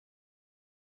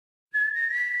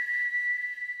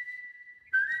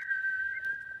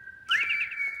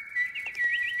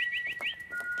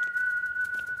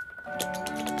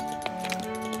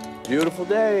Beautiful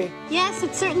day. Yes,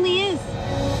 it certainly is.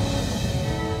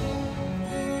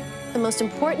 The most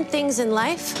important things in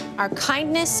life are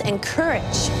kindness and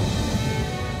courage.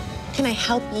 Can I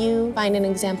help you find an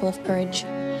example of courage?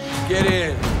 Get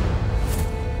in.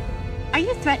 Are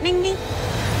you threatening me?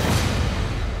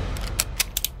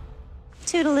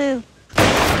 Toodaloo.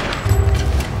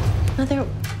 Mother,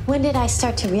 when did I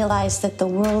start to realize that the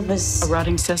world was a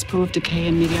rotting cesspool of decay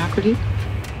and mediocrity?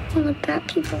 All the bad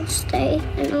people stay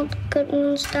and all the good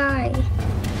ones die.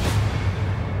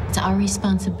 It's our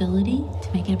responsibility to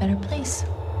make it a better place.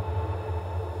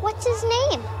 What's his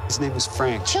name? His name is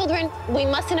Frank. Children, we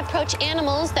mustn't approach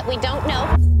animals that we don't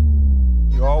know.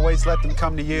 You always let them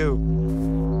come to you.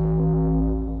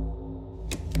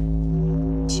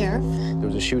 Sheriff? There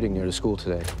was a shooting near the school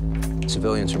today.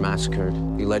 Civilians were massacred.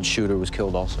 The alleged shooter was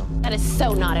killed also. That is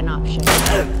so not an option.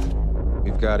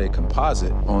 We've got a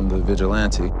composite on the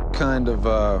vigilante, kind of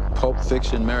Pulp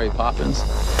Fiction Mary Poppins.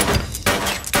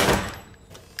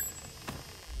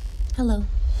 Hello.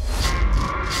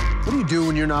 What do you do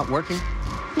when you're not working?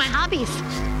 My hobbies.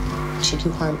 Should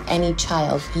you harm any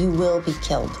child, you will be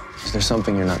killed. Is there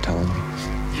something you're not telling me?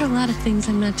 There are a lot of things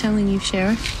I'm not telling you,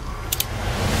 Sheriff.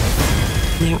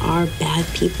 There are bad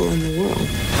people in the world.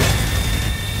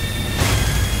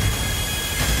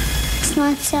 It's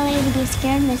not silly to be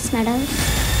scared, Miss Meadows.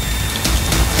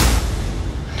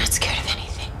 I'm not scared of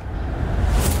anything.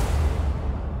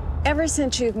 Ever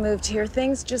since you've moved here,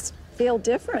 things just feel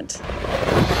different.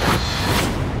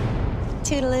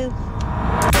 Toodaloo.